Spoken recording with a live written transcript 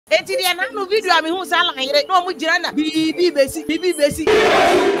Eti dia na no video ami hu sala yire no mu gira na bibi besi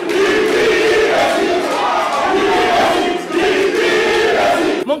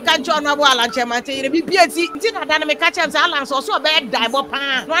mon kan cho no bo alanche mate yire bibi eti ti na da na me ka chem say alan so be die bo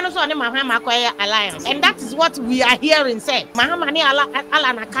pa no so ne Mahama akoye alliance, and that is what we are hearing say Mahama ni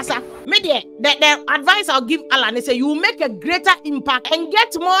ala na kasa me the advice I'll give Alan is say you will make a greater impact and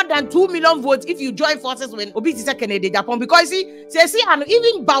get more than 2 million votes if you join forces with Obiti Kennedy Agyapong, because see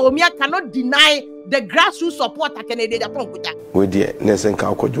even Bawumia cannot deny the grassroots support that Kennedy Agyapong kuta. We dear nesen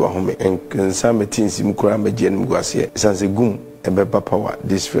ka akwadwo ahome en some meetings mu kura me gye nmu ase sanse gum ebe power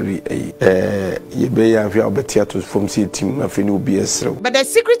this very ye be ya Afia obetia to from see team afeni obi esrew. But the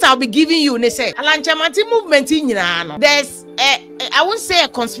secret I'll be giving you, they say Alanchamanti movement in Yinano. There's I won't say a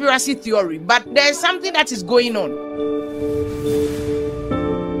conspiracy theory, but there's something that is going on.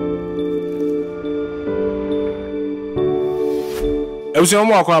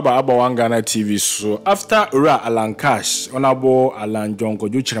 Ebusiamu akwaba aba Ghana TV so after Ura Alan Cash onabo Alan Jonko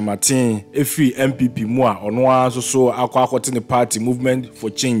Jochiramatin efi NPP mu a ono so akwakote ne party movement for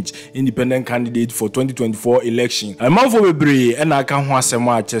change independent candidate for 2024 election. Amanfo bebre e na aka ho asem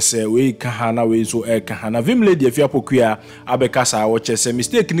a chese we ka ha na we so e ka ha na vim lady Afia Pokua abekasa wo chese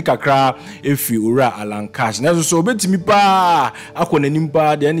mistake ni kakra efi Ura Alan Cash na so betimi pa akonanim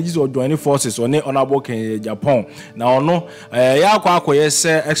pa de ne jiso join forces one onabo Ken Agyapong na ono ya akwa yes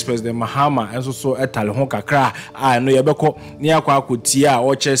express the Mahama and so etale ho kakra no yebeko ni akwakotia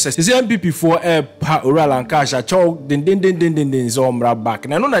o chese NPP for pa Alan Cash a chow den so mra back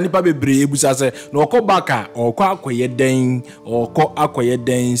na no na nipa bebre ebusa se no okọ back a okọ akoye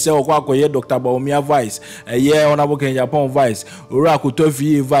den se okọ akoye Dr. Bawumia vice ye onabo Ken Agyapong vice ora akoto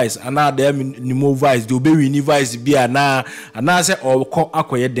vie vice ana da nimo vice de obewi ni vice bia na se okọ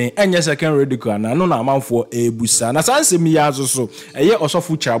akoye den enye second radical na no na amanfo ebusa na sansem ya so ye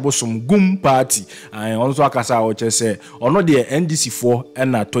Osofu Kyiriabosom gum party on so akasa o chese ono de NDC 4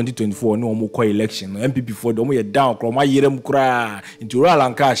 na 2024 ni omo ko election NPP 4 de omo ye down kro ma yerem kura into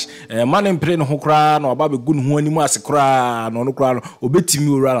Alan Cash man empre no kura no aba be gun ho animu ase kura no kura no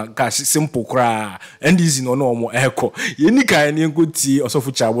obetimi Alan Cash simple kura NDC no omo eko ye ni kan ni nkoti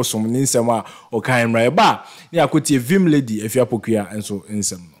Osofu Kyiriabosom ni nsem a o kan mra ba ni akoti vim lady Afia Pokua enso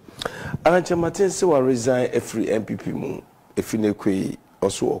nsem Alanchamatin se wa resign every NPP mu efine kwe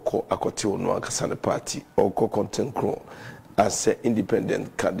also oko akote ono akasa ne party oko content crow as an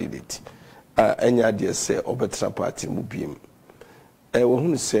independent candidate enya de se obetra party mu biem wo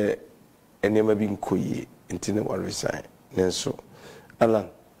hunu se enema bi nkoyi ntine wa resign nenso Alan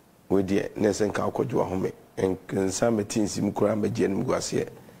we de nesen ka akodwo ahome ensa meetings mu kura magye nmu gwase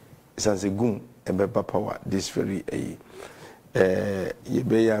sanse gum ebe power this very ye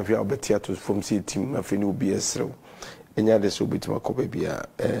be ya Afia obetia to from see team afeni obi esrew enya de so bitima ko bia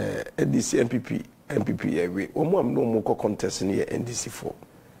NDC MPP we omo am no mo contest ni NDC 4.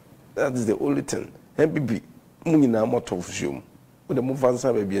 That is the only thing. MPP mu nyina moto fusium we de mo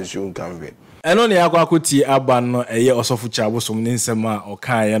fansa ba bia show kanwe eno ne akwakotie aba no eye Osofu Kyiriabosom ne nsem a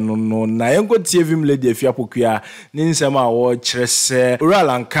okaye no na yenkotie vim lady Afia Pokua ne nsem a wo kyerese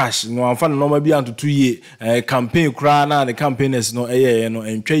Alan Cash no amfa no ma bi antoto ye campaign kura na the campaigners no eye no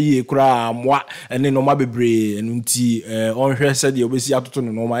entwa ye kura amwa ene no ma bebre enu nti onhwe se de obesi atoto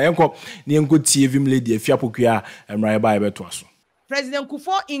no ma yenkotie vim lady Afia Pokua emra ba beto aso. President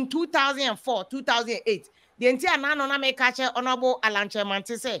Kufo in 2004 2008 the entire nano na make catch honorable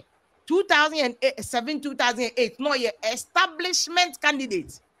Alanchamanti say 2007-2008, no, your establishment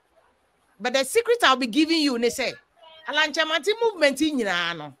candidate. But the secret I'll be giving you, they say, Alanchamanti movement in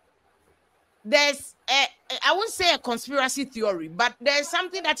Yinano. There's I won't say a conspiracy theory, but there's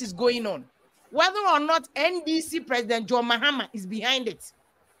something that is going on. Whether or not NDC President John Mahama is behind it.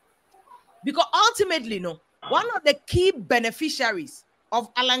 Because ultimately, no, one of the key beneficiaries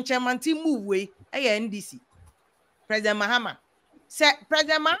of Alanchamanti move way is NDC. President Mahama. Say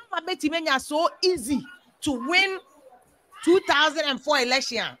President Mahama betimenya so easy to win 2004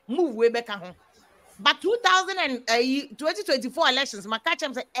 election move way back home. But 2024 elections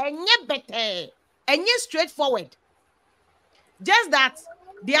makachem say enye better enye straightforward. Just that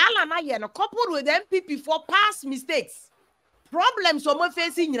the Alana here no coupled with the NPP for past mistakes problems we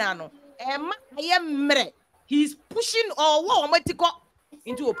facing no he's pushing or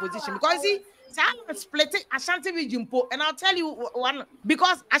into opposition because see I'm splitting Ashanti region, and I'll tell you one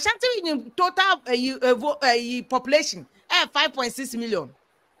because Ashanti region total population 5.6 million.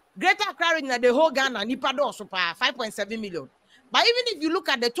 Greater Accra region, the whole Ghana, Nipado super 5.7 million. But even if you look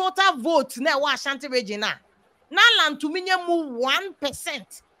at the total votes now, Ashanti region now land to minimum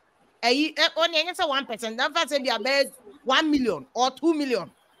 1%. Only 1%. That say be about 1 million or 2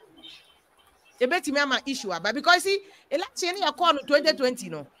 million. ebetimi ama issue aba because see election ya call no 2020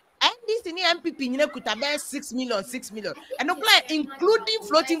 no and this in MPP nyina kuta be 6 million and no plan including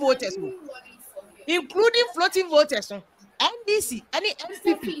floating voters no NDC any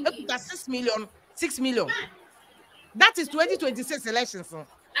MPP kuta 6 million that is 2026 elections no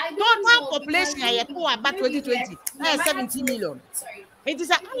total population ya to about 2020 17 million it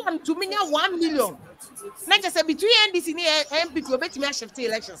is Alan to me 1 million not just between NDC and MPP obetimi shift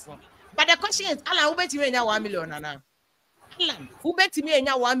elections no. But the question is, Alan, who bet you 1 million Alan? Who bet me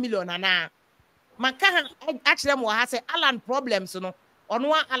 1 million Alan? Maka actually more say Alan problems no on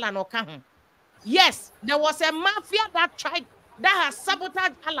one Alan Okahan. Yes, there was a mafia that has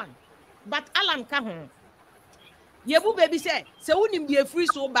sabotaged Alan, but Alan Kahun. Yebu baby say unim be free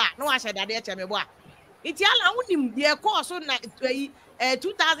so bad. No, I said that there boy. It's Alan unim the course so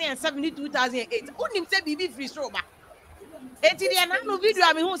 2007 2008. Unim say be free so bad. Eti dia na no video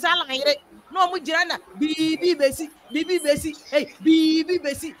ami hu sala yire no mu gira na bibi besi hey bibi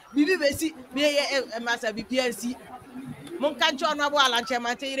besi me masa BPNC mon kancho no abo ala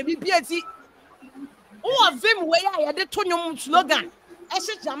nchemante yire BPNC o vim we ya de to nyom slogan e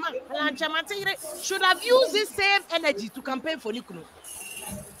se jama ala nchemante yire should have used this same energy to campaign for Nikuno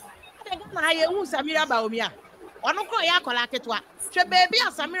ade na ye hu Samira Baomia ono ko ya kola ketwa hwe baby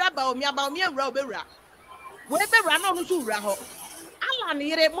Samira Baomia wura obewura we be run on to raho Alan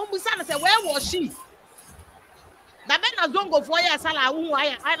yire mombusa na say where was she da be na zongo for ya sala hu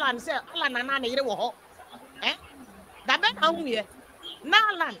aya Alan say Alan na na yire wo ho da be na hu ye na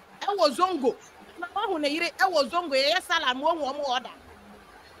Alan e wo zongo na hu na yire e wo zongo ye sala mo hu mo oda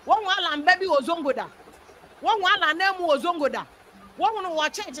wo hu Alan baby wo zongo da wo hu Alan na mu wo zongo da wo hu no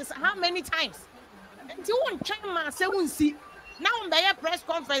churches how many times until one time ma say won see now on the press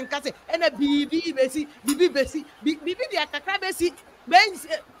conference kasi and a bibi besi the kakra besi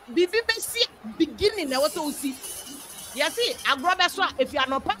beginning na what to see you see agrobe so if you are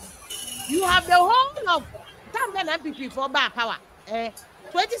not you have the whole of time MPP for bar power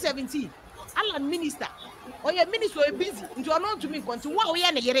 2017 Alan minister or your minister is busy you are not to me continue what we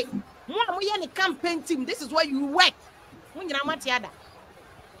are yere mo ye campaign team this is where you work when you are matiada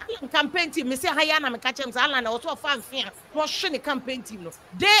campaign team, me say Hayana me catch him. Alan also fan fear. No shiny campaign team no.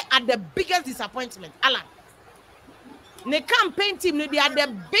 They are the biggest disappointment. Alan. The campaign team, they are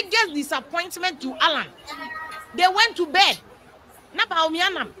the biggest disappointment to Alan. They went to bed. Na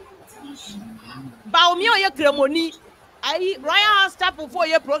Baomianam. Baomia ye kremoni. I Royal House staff for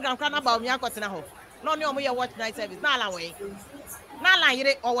your program. Kana Baomia kotina ho. No no me watch night service. Na Alan way. Na Alan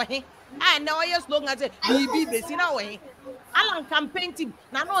yere owe. I know your slogan say BB besi na way. Alan campaign team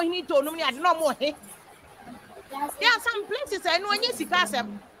na no need to no me ade no more he there are some places I know anya sika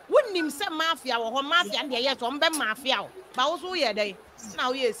asem wonnim se mafia wo ho mafia de ye so mbe mafia ba wo so ye dey na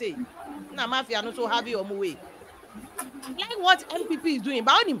wo ye say na mafia no so have your way like what MPP is doing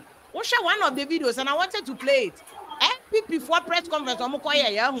ba onim wo share one of the videos and I wanted to play it MPP for press conference omo ko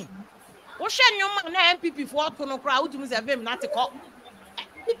ye ya hu wo share nyoma na MPP for to no kra wotumi se vim na te ko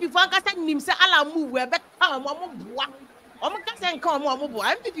MPP for kasa nim se ala move we be ka mo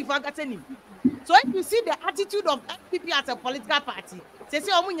boa MPP so if you see the attitude of MPP as a political party, they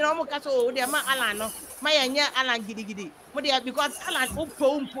say Alan no, Alan gidi because Alan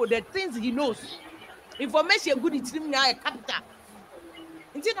the things he knows. Information good in him now a capital.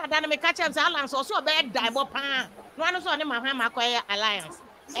 Instead of that, catch him Alan so a bad diabo pan. No one saw Mahama alliance,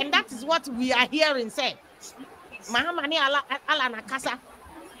 and that is what we are hearing say. Mahama ni Alan akasa.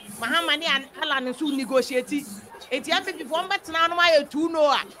 Mahama ni Alan so negotiate. It's MPP for now to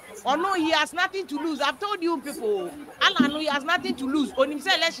know. Or no, he has nothing to lose. I've told you people, Alan, he has nothing to lose. On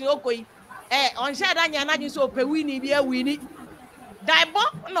himself, let's okay. On Shadanya, and so pe winnie be a winnie.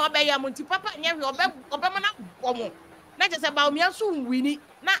 Daibo, no, be a multi papa, and you obey not just about me, soon winnie,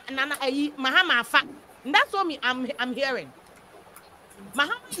 not Nana Mahama fact. That's what I'm hearing.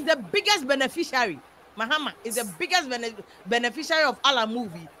 Mahama is the biggest beneficiary. Mahama is the biggest beneficiary of Alan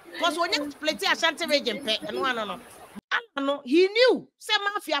movie. Because when you play Ashanti region, no, he knew. Say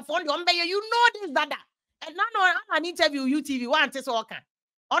mafia for the you know this, that. And now an interview UTV one says okay.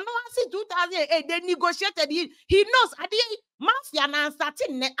 On no, I see 2008 they negotiated. He knows. I did mafia now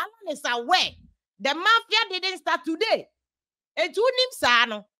starting. Alan is aware. The mafia didn't start today. And to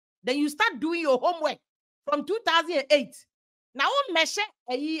him, then you start doing your homework from 2008. Now on measure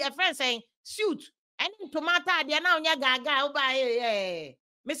a friend saying shoot and tomato. They are now gaga over.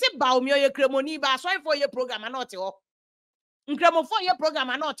 Me say Baomia ye kremoni ba sorry for your program not yo. Nkremo for your program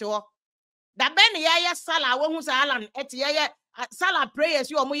not yo. Da ben ya sala wo hu sa Alan eti ya sala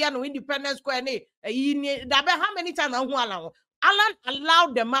prayers you omo ya no Independence Square ni da ben how many times hu Alan Alan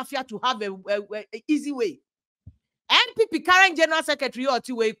allowed the mafia to have a easy way. NPP current general secretary or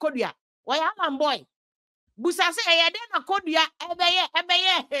two way Kodia. Why Alan boy? Busa say then a Kodia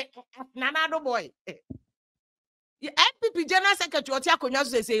ebeye nanado boy. NPP general secretary or Tiakonya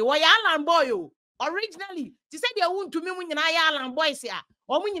say why Alan boy originally she said they won't to me when Alan boy say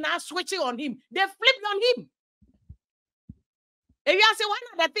or when you now switching on him they flipped on him. If you say one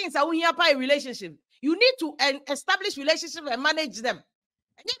of the things that we hear by relationship, you need to establish relationship and manage them.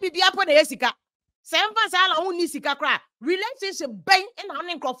 And you be upon the Jessica. Same fans all own Nisika cry. Relationship bang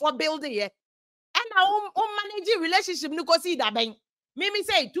and an for building here. And our own managing relationship no see that bang. Mimi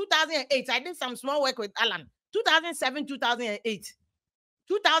say 2008. I did some small work with Alan. 2007, 2008.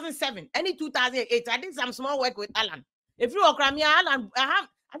 2007. Any 2008. I did some small work with Alan. If you are me, Alan, I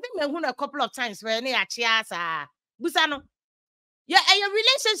think we have a couple of times where any cheers Busano. Yeah, and your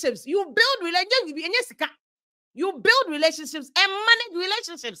relationships. You build relationships. You build relationships and manage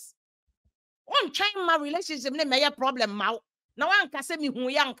relationships. One time my relationship ne may problem now. Now one can say me who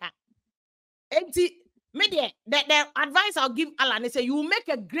yanka. Media the advice I'll give Alan is say you make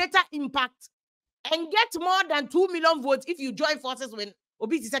a greater impact and get more than 2 million votes if you join forces with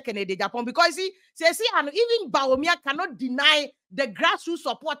Obi Canada Agyapong, because see even Bawumia cannot deny the grassroots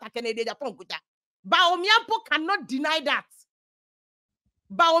support at Canada Agyapong. Bawumiampo cannot deny that.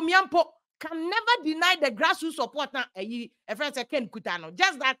 Bawumiampo can never deny the grassroots support now. A friend said Ken Kutano.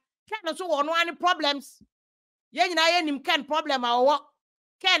 Just that Ken also won't any problems. Yen Ken problem or what?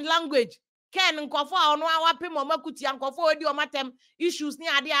 Ken language. Ken nkofo ono awape mama kuti nkofo odi o matem issues ni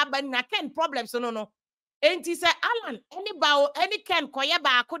ade aba na Ken problems no. Enti say Alan any Ken koye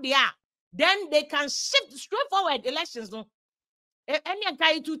ba akode then they can shift straightforward elections no. Any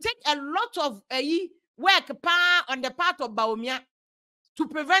guy to take a lot of work on the part of Bawumia to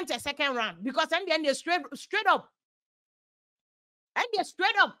prevent a second round, because then they straight up. And they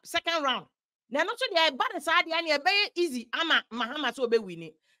straight up second round. They're not sure they are bad side and very easy. Mahama so be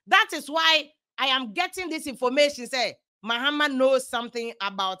winning. That is why I am getting this information. Say Mahama knows something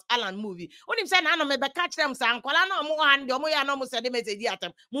about Alan movie. When him say I me catch them say no mo hand mo ya no mo say them say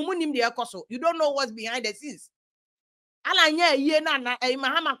atem. Mumu nim de ekoso. You don't know what's behind the scenes. Alan ye na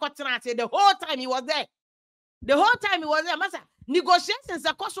Mahama kotena say the whole time he was there. The whole time he was there, Master. Negotiations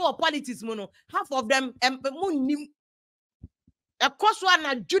a cost of politics, mono. Half of them a cost one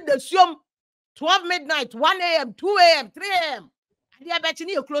at Judicium 12 midnight, 1 a.m., 2 a.m., 3 a.m. And they are betting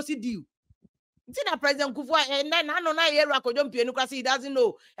you close deal. See that President Kufuor and then I don't know he doesn't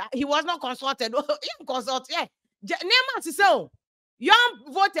know. He was not consulted. He consult, yeah. Name is so young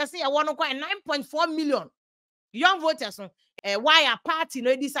voters here 9.4 million young voters. Why a party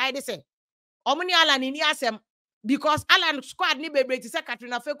no decided say Omni Alan in Yasem. Because Alan squad ni bebre ti se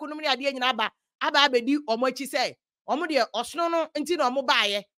Katrina Feku no ade nyina aba abedi omochi say omo de osno no enti no omo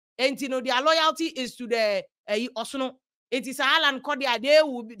baaye enti no their loyalty is to the osno. It is Alan called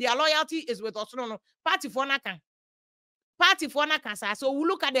their loyalty is with osno no party for na kan so we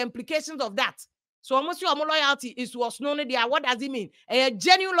look at the implications of that. So almost your loyalty is to osno no there. What does it mean? A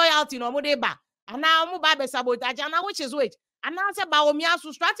genuine loyalty no omo de ba and now omo ba be sabotage and now which is which and now say Bawumia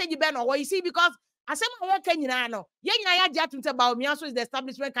so strategy be no what you see, because I said my Kenya no. Yenya Jatunte Bawumia so is the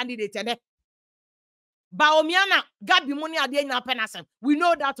establishment candidate. Bawumia na Gabi money ade na penasem. We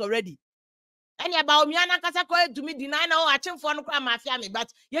know that already. And ya Bawumia na kasa ko to me deny na o achemfo no kwa mafia me,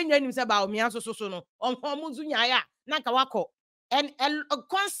 but yenya nim say Bawumia so no. Onhomuzu nya ya na ka wako. And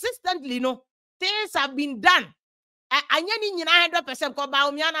consistently no things have been done. Anya ni nyina 100% ko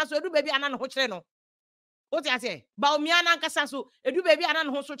Bawumia na so edu baby ana no ho kire no. What you say? Bawumia na kasa so edu baby ana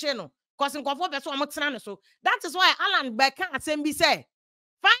no ho so kire no. So that is why Alan Beka Assembly say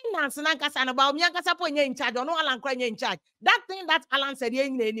finance nankasa about Miankasa po in charge or no Alan Crane in charge. That thing that Alan said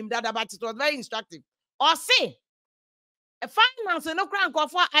him that about it was very instructive. Or say a finance no crank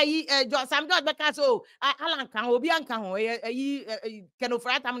of some God Beka so Alan can Obianka can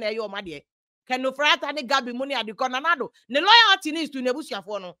offer them there your money. Can offer any Gabi money at the Conanado. The loyalty needs to Nebusia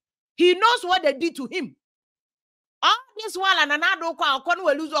for no. He knows what they did to him. All this while and another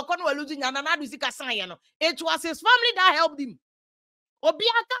losing and another no. It was his family that helped him.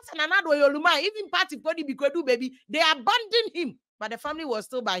 Obiakas and another Yoluma, even party body Bikodu baby, they abandoned him, but the family was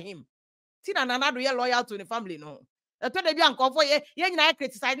still by him. See another year loyal to the family, no. The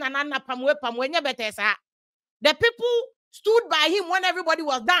people stood by him when everybody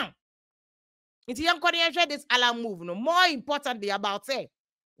was down. It's young this alarm move, no. More importantly about say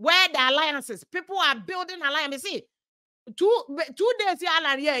where the alliances, people are building alliances. See, 2 days here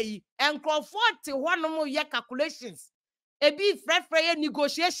and comfort one more year calculations. A be fresh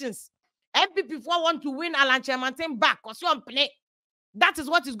negotiations. NPP want to win Alan Chairman back. That is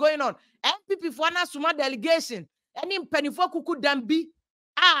what is going on. NPP for na suma delegation. Any penny for kuku dambi.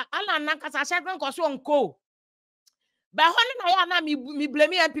 Alan Nankasa Shakran Kosu. But honey, na me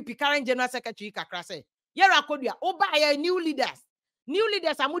blame NPP current general secretary Kakrase. Yera Kodia, Oba new leaders. New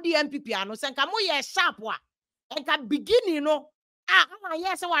leaders amudi NPP ano senka mo ye sharp wa. Enka beginning no.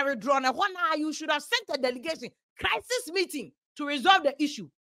 Yes, I withdrawn. You should have sent a delegation crisis meeting to resolve the issue.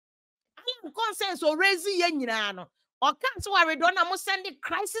 Alan consensus or raising yenino. Or cancel a redona must send a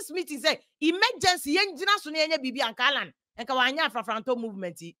crisis meeting. Say emergency yenjina sunenya bibi and Kalan and Kawanya for frontal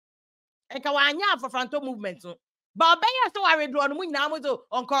movement. And Kawanya for frontal movement. But Baya so I redron win now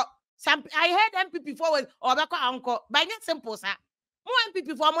uncle. I heard MPP forward or back uncle by net simple, sir. More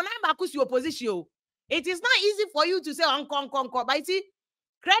MPP for Monabakus your position. It is not easy for you to say uncle, but see,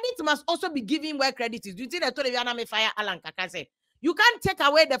 credit must also be given where credit is. You think I told you I'm fire Alan Kakase. You can't take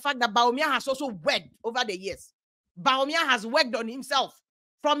away the fact that Baumia has also worked over the years. Baumia has worked on himself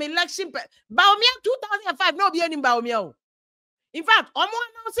from election. Baumia 2005, no be any Baumia. In fact, I'm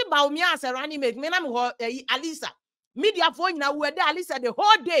announcing Baumia as a running mate. Alisa. Media phone now were there, Alisa, the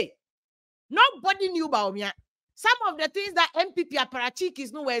whole day. Nobody knew Baumia. Some of the things that MPP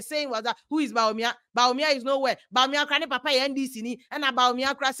Aparachikis were saying was that who is Baumia? Baumia is nowhere. Baumia Krani Papa NDC and a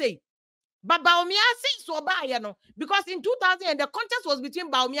Baumia Krase. But Baumia says so by because in 2000 the contest was between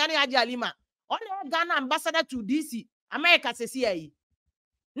Baumia and Haji Alima. Only Ghana ambassador to DC, America says here.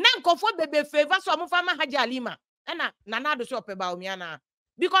 Nanko for baby favor so Mufama Haji Alima. And Nana do shop Baumia na.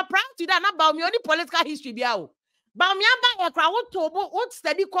 Because prior to that, na Baumia only political history biao. Baumia ba e kra wo tobo wo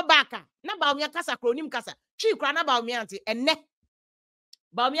steady ko baka. Na Baumia kasa kronim kasa. Chi kra na Baumia anti enne.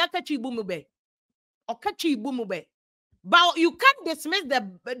 Baumia ka chi bumube. O ka chi bumube. But you can't dismiss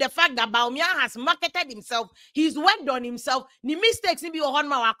the fact that Baumia has marketed himself. He's worked on himself. The mistakes maybe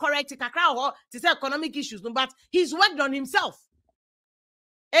are correct. To say economic issues, but he's worked on himself.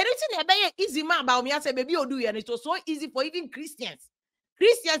 Everything easy man Baumia say baby you do, and it was so easy for even Christians.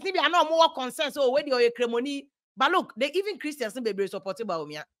 Christians maybe are not more concerned. So when you're a cremony, but look, even Christians maybe supporting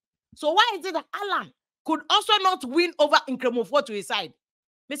Baumia. So why is it that Alan could also not win over Nkremofo to his side?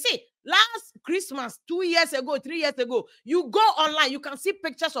 Me see, last Christmas, 2 years ago, 3 years ago, you go online, you can see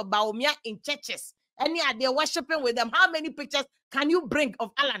pictures of Baumia in churches. And yeah, they're worshiping with them. How many pictures can you bring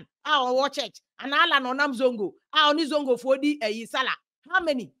of Alan? Our church. And Alan on Zongo. Our Zongo for the Sala. How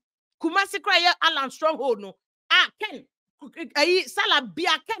many? Kumasi cry Alan stronghold no. Ken. Sala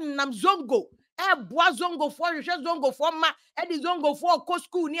Bia Ken Nam Zongo. Bois Zongo for Zongo for Ma. Eddie Zongo for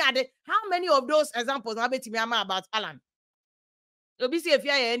Kosku near. How many of those examples are about Alan? Obviously, if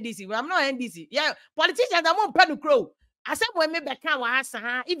you're NDC, I'm not NDC. Yeah, politicians are more pen crow. I said, when maybe can was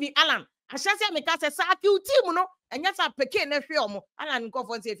even Alan. I shall say, me cast a sack you team, no, and yes, I pecan a film. Alan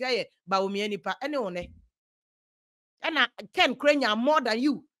conference if you're Baumi any pa anyone. And I can crane more than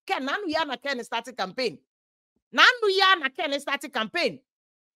you. Can none yana can start a campaign. None yana can start a campaign.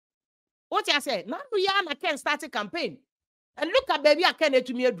 What I say? None yana can start a campaign. And look at baby, I can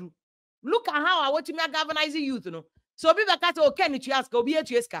to me do. Look at how I want to me galvanizing youth, you know. So people can say, okay, you ask, be a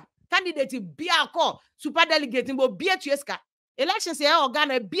Tuesca. Candidate be a call, super delegate, be a Tuesca. Elections say, oh,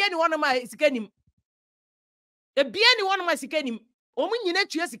 Ghana, be any one of my scanning. Be any one of my scanning. Only you need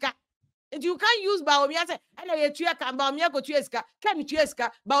Tuesca. And you can't use Baumia, and I Tuesca, Baumia go Tuesca, can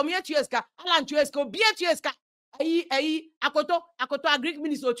Tuesca, Baumia Tuesca, Alan Tuesco, be a Tuesca. Akoto, Greek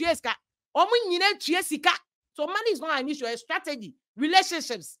minister Tuesca. Only you need Tuesca. So money is not an issue, a strategy,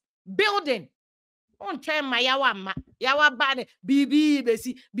 relationships, building. On try my yawa bane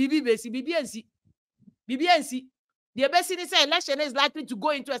BBNC. The best is election is likely to go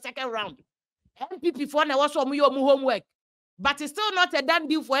into a second round. NPP for now was some homework, but it's still not a done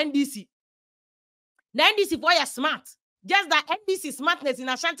deal for NDC. The NDC for your smart, just that NDC smartness in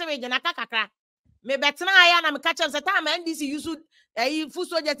Ashanti region akakakra. Me betina aya na me catch am time NDC used full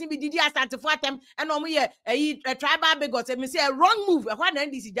soldier team be didi Asante for them and no me tribal bigot. Me say a wrong move. Why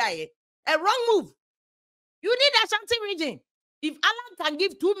NDC die? A wrong move. You need Ashanti region. If Alan can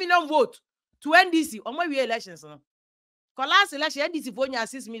give 2 million votes to NDC, on my elections, last election, NDC for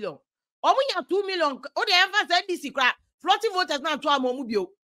 6 million. Or we have 2 million. Oh, the emphasis NDC crap. Floating voters now to Amomubio.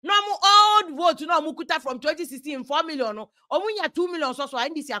 No more old votes, no Mukuta from 2016, 4 million. Or we have 2 million, so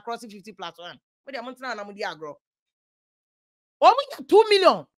NDC are crossing 50 plus 1. But the mountain and Amudiagro. Or we have 2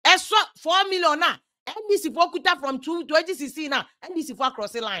 million. Extra 4 million now. NDC for Kuta from 2016 now. NDC for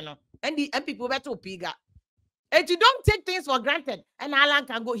crossing line. And the people better piga. And you don't take things for granted. And Alan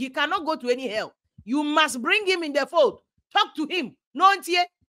can go. He cannot go to any hell. You must bring him in the fold. Talk to him. No, yeah.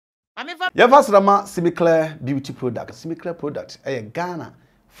 I mean, Yavasrama Simiclear Beauty Product. Simiclear Product. Ghana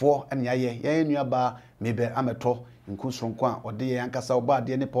fo ene ye nua ba mebe ameto nkusronko a ode ye ankasa oba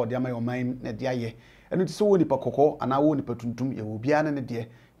de ne pa ode ama yo man ne de aye eno ti so wo nipa kokko ana wo nipa tuntum ye wo bia ne de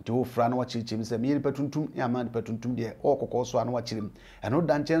nti wo fra na wa chirichim se me nipa tuntum ya ma nipa tuntum de o kokko so ana wa chirim eno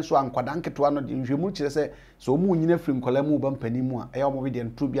da nchen so ankwada nketo no de nhwemu chire se so mu nyina firi nkola mu ba mpani mu a eya mo bi de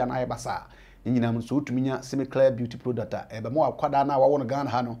ntu bia na aye basa nyina mu so utumi nya semi clear beauty product a ebe mo akwada na wa wo no Ghana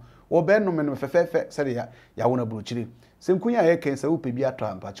ha no wo be no me no fefefe se ya wo na buruchiri senkunya ye ken se wo pe bi ato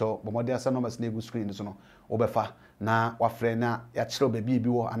ampacho bomode asa numbers na egu screen so no wo be fa na wa frɛ na ya kyerɛ baby bi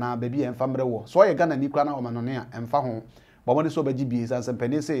wo ana baby emfa mre wo so ye Ghana ni kra na wo manone a emfa ho bomode so ba gibi sanse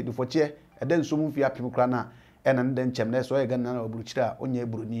mpani se du foche ede nsum mfi apim kra na ena ne nkyem na so ye Ghana na oburuchiri a onye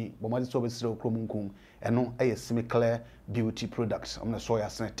buruni bomode so be sire okrom nkum eno eye semi clear beauty products omna so ya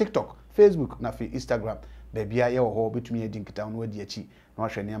sene TikTok, Facebook na fi Instagram baby a ye wo ho betumi edi nkita no wadi achi na wa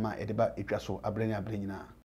hwɛ niam a ede ba etwa so abranya nyina